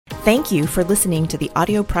Thank you for listening to the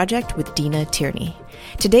audio project with Dina Tierney.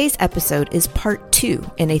 Today's episode is part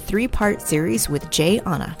 2 in a 3-part series with Jay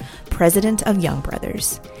Anna, president of Young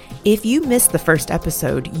Brothers. If you missed the first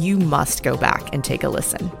episode, you must go back and take a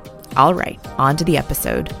listen. All right, on to the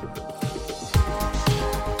episode.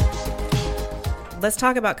 Let's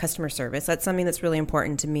talk about customer service. That's something that's really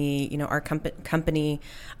important to me. You know, our company,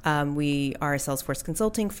 we are a Salesforce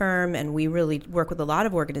consulting firm, and we really work with a lot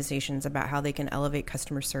of organizations about how they can elevate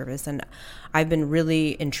customer service. And I've been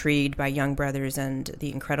really intrigued by Young Brothers and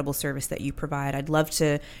the incredible service that you provide. I'd love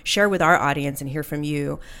to share with our audience and hear from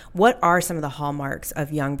you. What are some of the hallmarks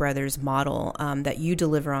of Young Brothers' model that you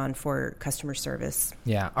deliver on for customer service?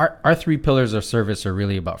 Yeah, our 3 pillars of service are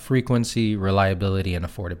really about frequency, reliability, and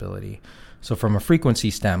affordability. So from a frequency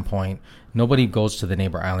standpoint, nobody goes to the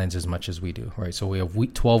neighbor islands as much as we do, right? So we have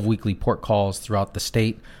 12 weekly port calls throughout the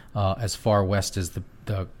state, as far west as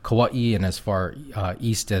the Kauai and as far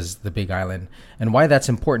east as the Big Island. And why that's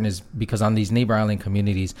important is because on these neighbor island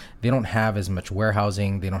communities, they don't have as much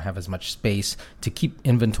warehousing, they don't have as much space to keep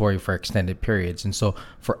inventory for extended periods. And so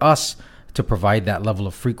for us to provide that level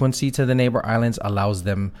of frequency to the neighbor islands allows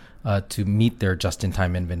them to meet their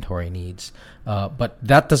just-in-time inventory needs. But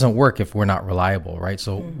that doesn't work if we're not reliable, right?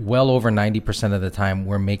 So well over 90% of the time,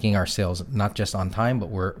 we're making our sales not just on time, but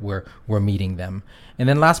we're meeting them. And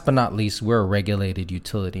then last but not least, we're a regulated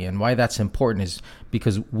utility. And why that's important is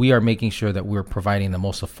because we are making sure that we're providing the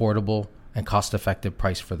most affordable and cost-effective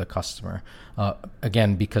price for the customer.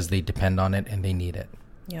 Again, because they depend on it and they need it.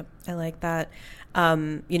 Yep, I like that.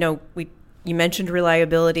 You mentioned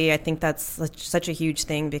reliability. I think that's such a huge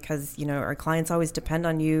thing because, you know, our clients always depend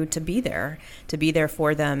on you to be there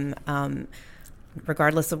for them,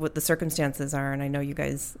 regardless of what the circumstances are. And I know you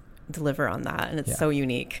guys deliver on that, and it's so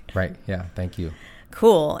unique. Right. Yeah. Thank you.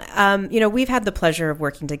 Cool. We've had the pleasure of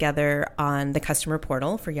working together on the customer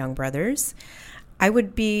portal for Young Brothers. I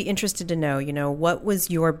would be interested to know, what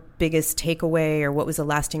was your biggest takeaway or what was a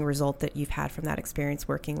lasting result that you've had from that experience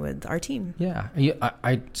working with our team? Yeah,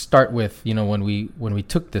 I start with, when we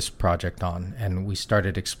took this project on and we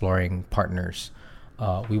started exploring partners,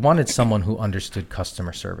 we wanted someone who understood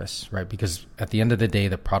customer service, right? Because at the end of the day,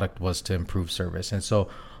 the product was to improve service. And so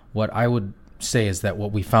what I would say is that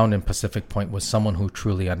what we found in Pacific Point was someone who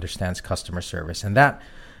truly understands customer service. And that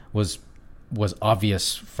was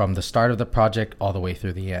obvious from the start of the project all the way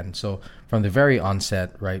through the end. So from the very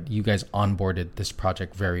onset, right, you guys onboarded this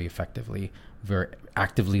project very effectively, very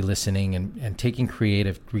actively listening and taking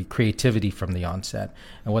creativity from the onset.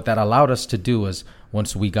 And what that allowed us to do was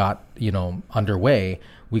once we got, underway,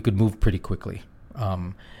 we could move pretty quickly.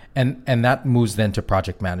 And that moves then to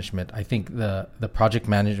project management. I think the project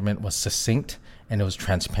management was succinct and it was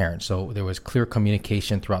transparent. So there was clear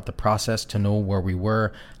communication throughout the process to know where we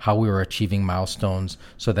were, how we were achieving milestones,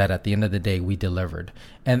 so that at the end of the day, we delivered.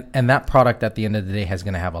 And that product at the end of the day is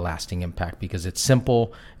going to have a lasting impact because it's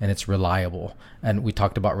simple and it's reliable. And we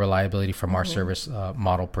talked about reliability from our service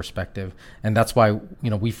model perspective. And that's why,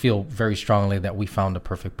 we feel very strongly that we found a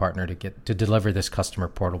perfect partner to deliver this customer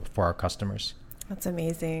portal for our customers. That's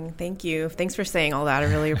amazing. Thank you. Thanks for saying all that. I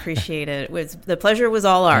really appreciate it. The pleasure was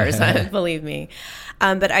all ours, believe me.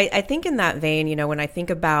 But I think in that vein, when I think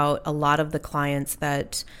about a lot of the clients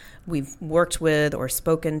that we've worked with or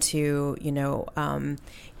spoken to,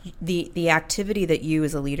 the activity that you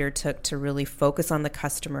as a leader took to really focus on the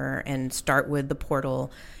customer and start with the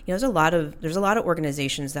portal, there's a lot of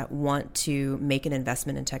organizations that want to make an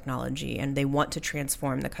investment in technology and they want to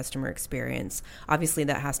transform the customer experience. Obviously,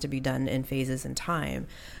 that has to be done in phases and time.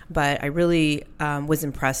 But I really was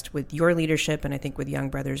impressed with your leadership, and I think with Young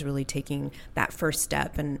Brothers really taking that first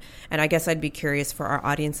step. And I guess I'd be curious for our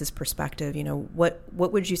audience's perspective. What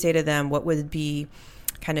would you say to them? What would be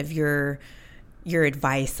kind of your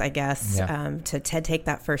advice, I guess, to take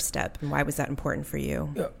that first step, and why was that important for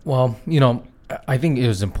you? Well, I think it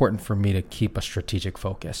was important for me to keep a strategic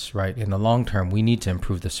focus, right? In the long term, we need to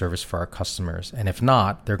improve the service for our customers. And if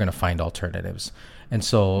not, they're going to find alternatives. And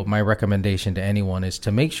so my recommendation to anyone is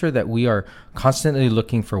to make sure that we are constantly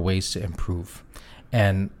looking for ways to improve.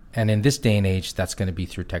 And in this day and age, that's going to be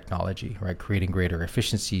through technology, right? Creating greater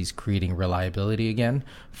efficiencies, creating reliability again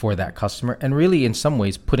for that customer, and really in some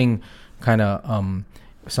ways putting kind of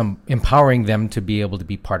empowering them to be able to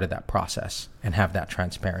be part of that process and have that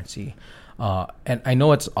transparency. And I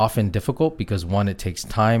know it's often difficult because 1, it takes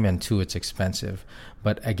time, and 2, it's expensive.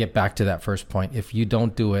 But I get back to that first point. If you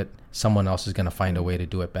don't do it, someone else is going to find a way to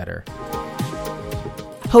do it better.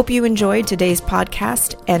 Hope you enjoyed today's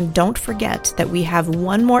podcast, and don't forget that we have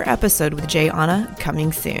one more episode with Jay Anna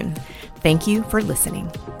coming soon. Thank you for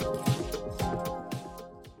listening.